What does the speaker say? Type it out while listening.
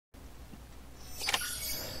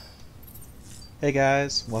Hey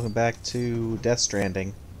guys, welcome back to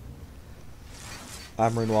Stranding.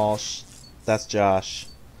 I'm Rune Walsh. That's Josh.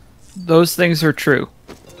 Those things are true.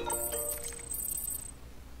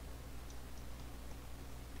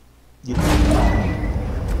 I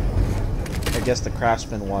guess the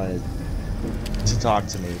craftsman wanted to talk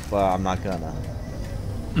to me, but I'm not gonna.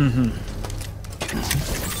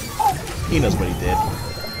 He knows what he did.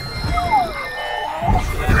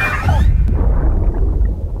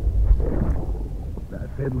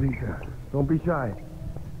 That's it, Lisa. Don't be shy.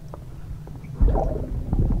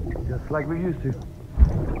 Just like we used to.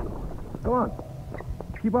 Come on.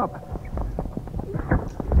 Keep up.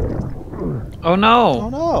 Oh no! Oh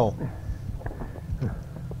no!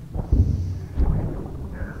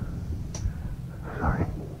 Sorry.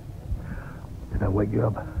 Did I wake you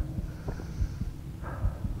up?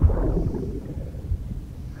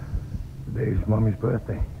 Today's Mommy's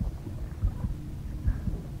birthday.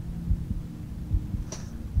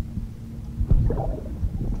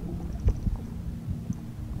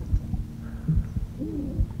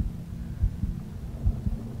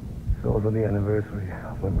 It's also the anniversary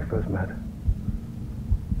of when we first met.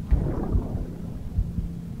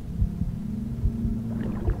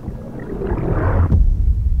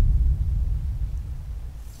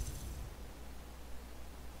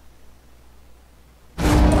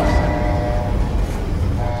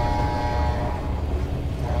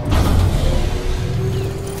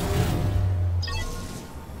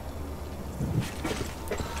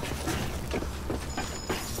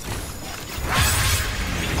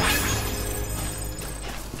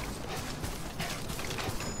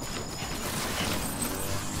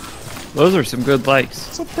 Those are some good likes.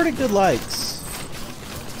 Some pretty good likes.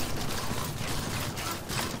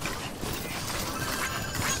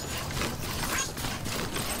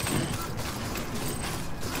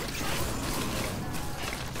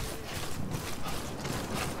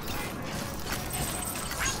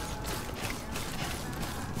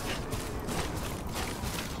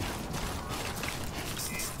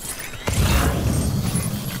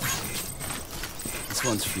 This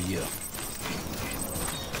one's for you.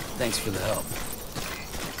 Thanks for the help.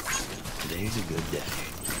 Today's a good day.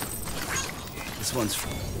 This one's for...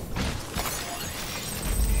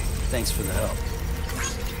 Thanks for the help.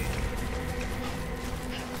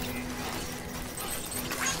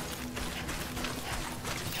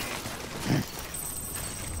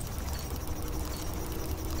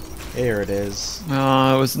 Here it is. It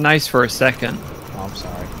was nice for a second. Oh, I'm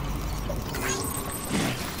sorry.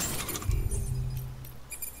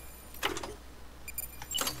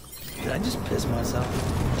 Did I just piss myself?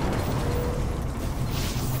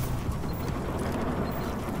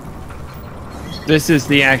 This is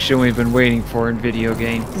the action we've been waiting for in video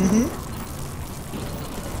game.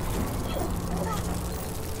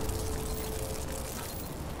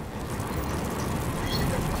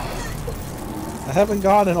 I haven't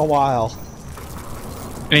gone in a while.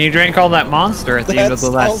 And you drank all that monster at the end of the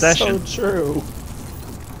last session. That's so true.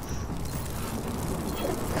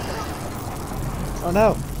 Oh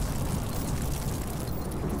no.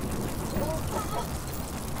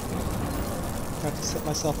 I have to set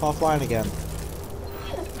myself offline again.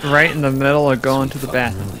 Right in the middle of going to the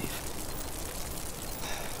bathroom.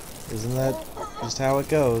 Isn't that just how it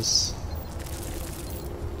goes?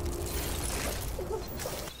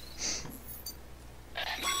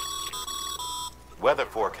 Weather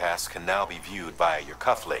forecasts can now be viewed via your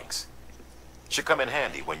cufflinks. Should come in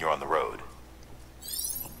handy when you're on the road.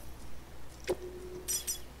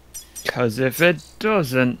 Because if it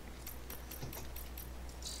doesn't,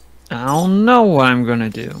 I don't know what I'm gonna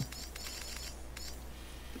do.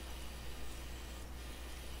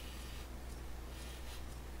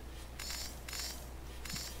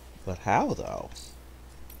 But how though?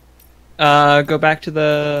 Go back to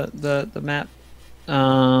the map.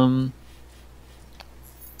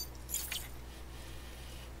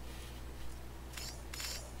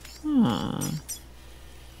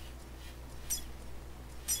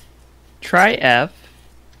 Try F.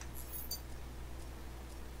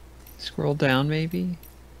 Scroll down, maybe.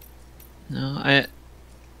 No,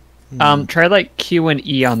 try like Q and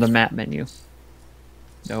E on the map menu.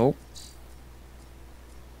 Nope.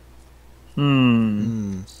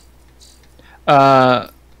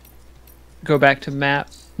 Go back to map.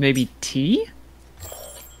 Maybe T.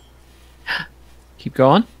 Keep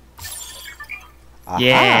going. Aha.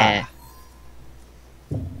 Yeah.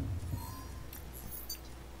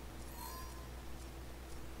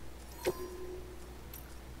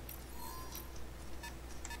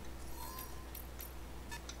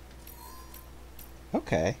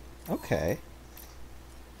 Okay. Okay.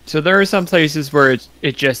 So there are some places where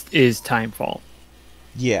it just is Timefall.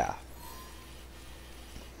 Yeah.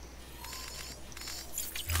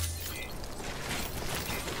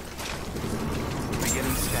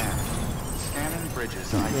 Beginning scan. Scanning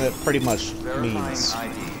bridges ID. That pretty much Verifying means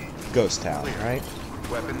ID. Ghost Town, right?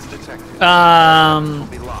 Weapons detected.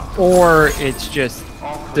 Or it's just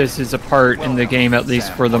this is a part in the game, at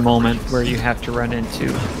least for the moment, where you have to run into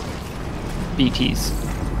BTs.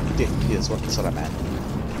 That's what I meant.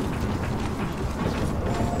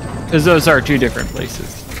 Because those are two different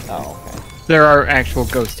places. Oh, okay. There are actual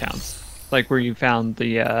ghost towns, like where you found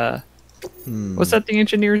the what's that? The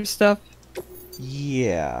engineer stuff.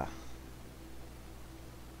 Yeah.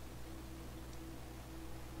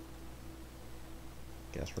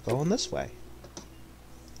 Guess we're going this way.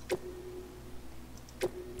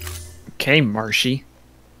 Okay, Marshy.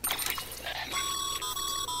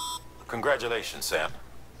 Congratulations, Sam.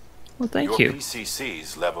 Well, thank Your you.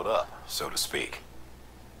 PCC's leveled up, so to speak.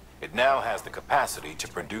 It now has the capacity to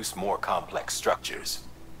produce more complex structures.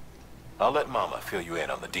 I'll let Mama fill you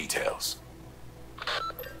in on the details.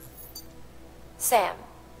 Sam,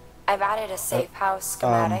 I've added a safe house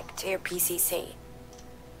schematic to your PCC.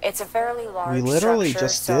 It's a fairly large We literally structure,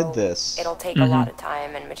 just so did this. it'll take a lot of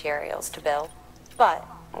time and materials to build. But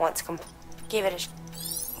once give it a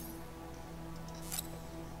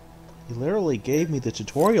You literally gave me the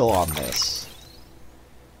tutorial on this.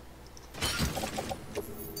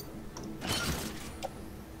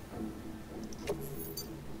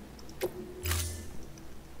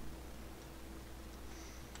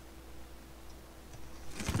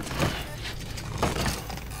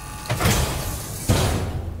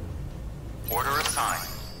 Order assigned.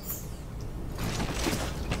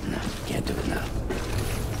 No, can't do it now.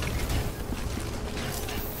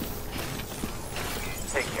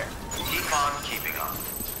 Take care. Keep on keeping on.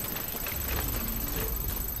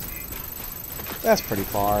 That's pretty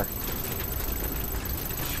far.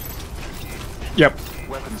 Yep.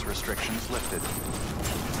 Weapons restrictions lifted.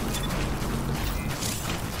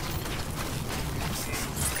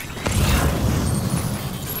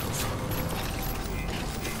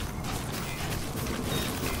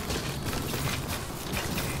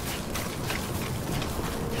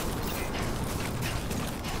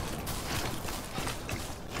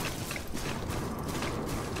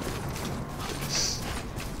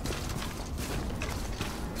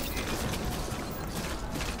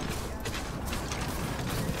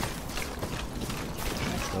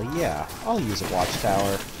 Well, yeah, I'll use a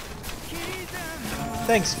watchtower.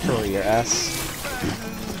 Thanks, Courier S.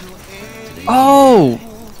 Oh,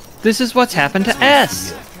 this is what's happened to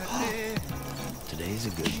S. Today's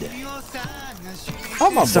a good day.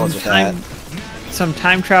 I'm on board with that. Some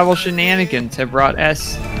time travel shenanigans have brought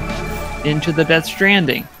S into the Death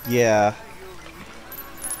Stranding. Yeah.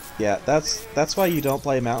 Yeah, that's why you don't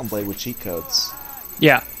play Mountain Blade with cheat codes.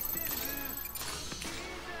 Yeah.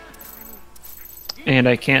 And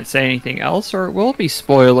I can't say anything else, or it will be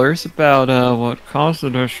spoilers about what caused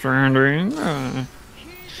the Death Stranding.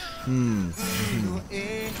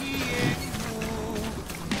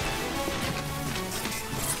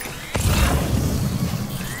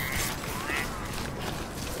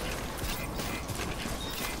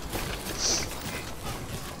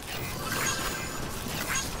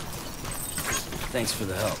 Thanks for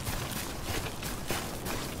the help.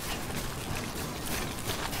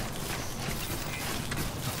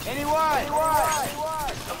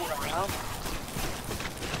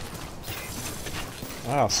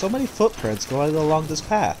 Wow, so many footprints going along this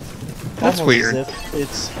path. That's Almost weird. As if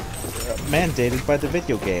it's mandated by the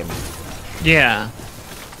video game. Yeah.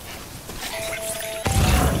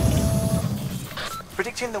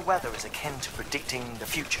 Predicting the weather is akin to predicting the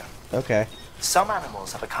future. Okay. Some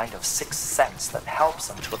animals have a kind of sixth sense that helps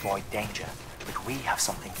them to avoid danger, but we have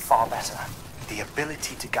something far better. The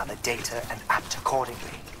ability to gather data and act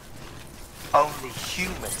accordingly. Only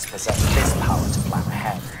humans possess this power to plan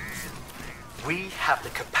ahead. We have the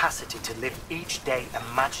capacity to live each day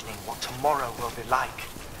imagining what tomorrow will be like.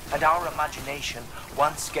 And our imagination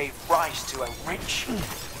once gave rise to a rich,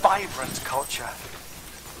 vibrant culture.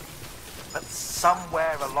 But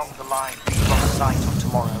somewhere along the line, we lost sight of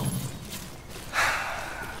tomorrow.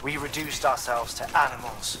 We reduced ourselves to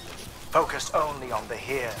animals, focused only on the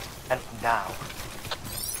here and now.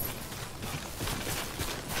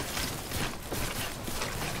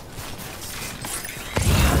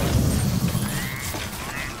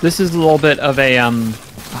 This is a little bit of a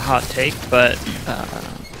hot take, but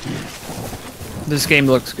this game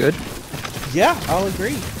looks good. Yeah, I'll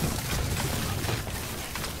agree.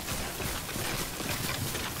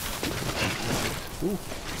 Ooh,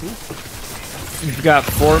 ooh. You've got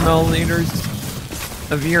 4 milliliters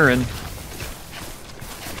of urine.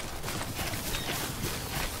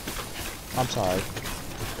 I'm sorry.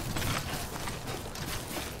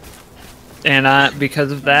 And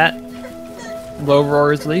because of that, Low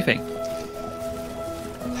Roar is leaving.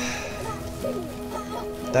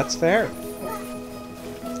 That's fair.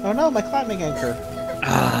 Oh no, my climbing anchor.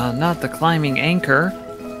 Ah, not the climbing anchor.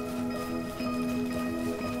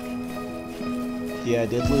 Yeah, I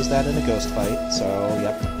did lose that in a ghost fight, so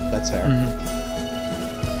yep, that's fair.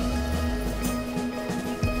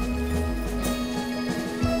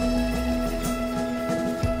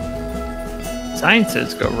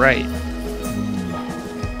 Sciences go right.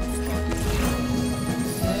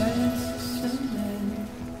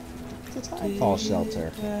 It's a Tidefall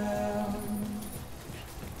shelter.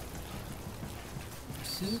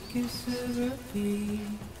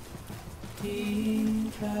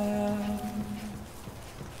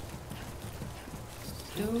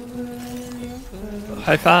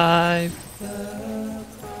 High five.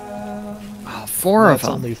 Oh, four That's of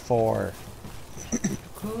them. only 4.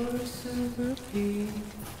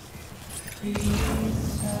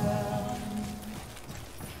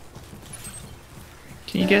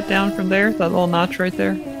 Can you get down from there? That little notch right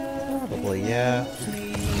there? Probably, yeah.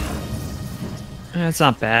 It's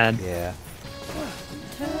not bad. Yeah.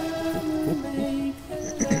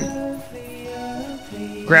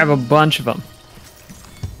 Grab a bunch of them.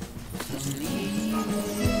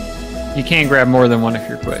 You can't grab more than one if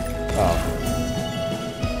you're quick. Oh.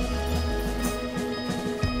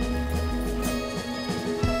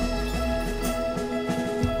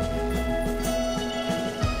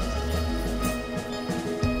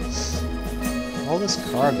 All this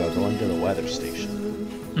cargo going to the weather station.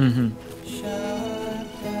 Mm-hmm.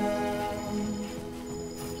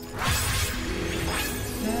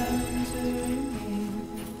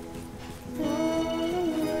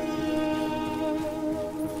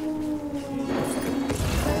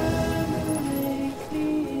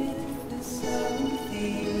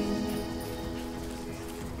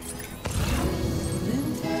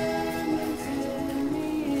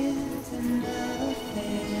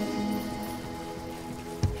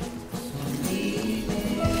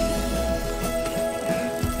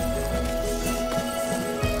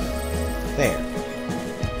 There.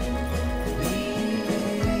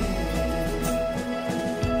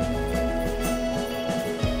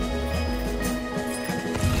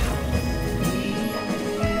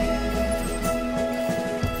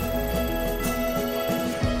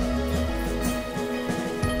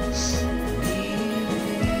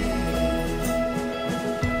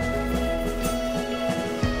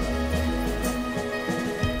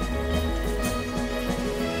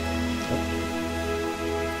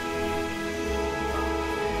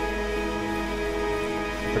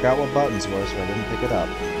 Forgot what buttons were, so I didn't pick it up.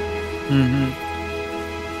 Mm-hmm.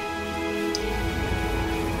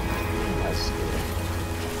 That's good.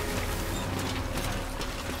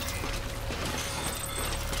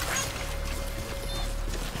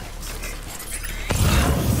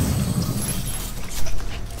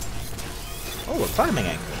 Oh, a climbing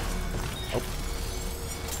anchor. Oh.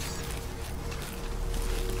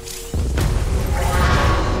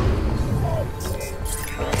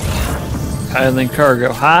 Piling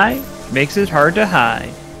cargo high makes it hard to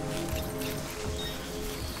hide.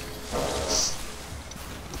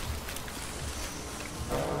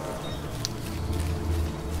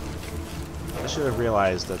 I should have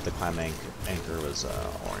realized that the climbing anchor was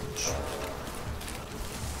orange.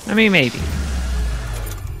 I mean, maybe.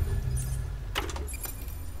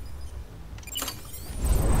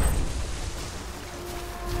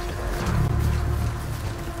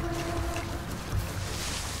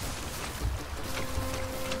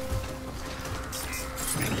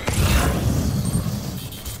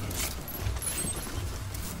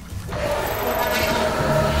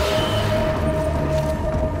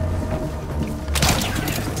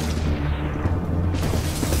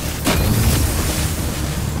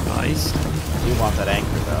 Nice. You want that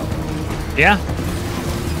anchor, though. Yeah.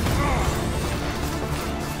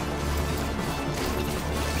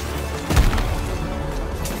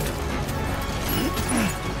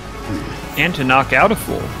 And to knock out a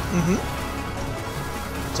fool.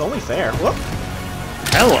 It's only fair. Whoop.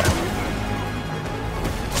 Hello.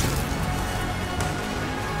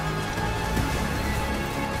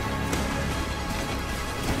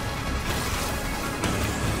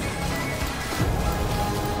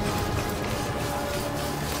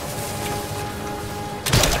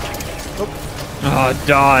 Oh,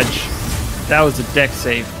 dodge. That was a deck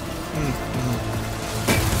save.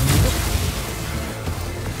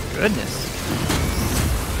 Goodness.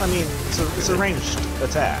 I mean, it's a ranged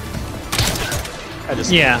attack. I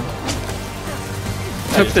just Yeah.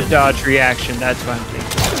 Took the dodge reaction, that's what I'm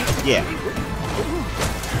thinking. Yeah.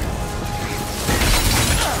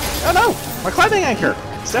 Oh no! My climbing anchor!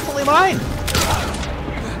 It's definitely mine!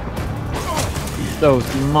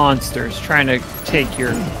 Those monsters trying to take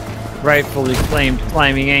your rightfully claimed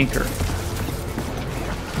climbing anchor.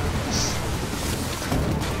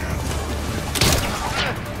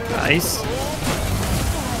 Nice.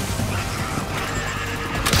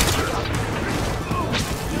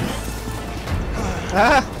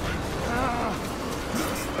 Ah!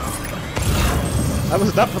 I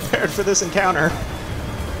was not prepared for this encounter.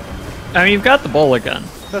 I mean, you've got the bowler gun.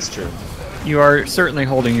 That's true. You are certainly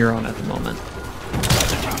holding your own at the moment.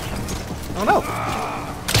 Oh no!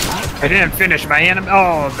 I didn't finish my anim.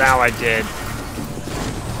 Oh, now I did.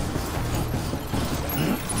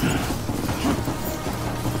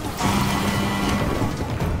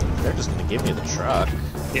 They're just gonna give me the truck.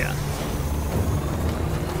 Yeah.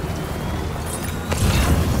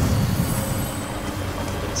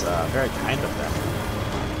 It's very kind of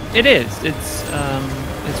them. It is.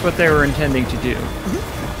 It's what they were intending to do.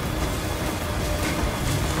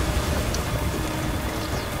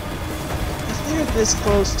 If they're this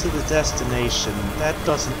close to the destination, that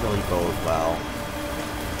doesn't really bode well.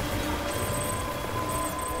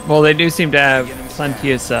 Well, they do seem to have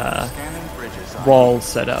plenty of Scanning bridges. walls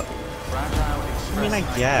set up. I mean, I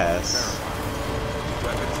guess.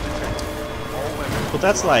 Weapons detected. All weapons But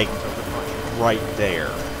that's like of the project. right there.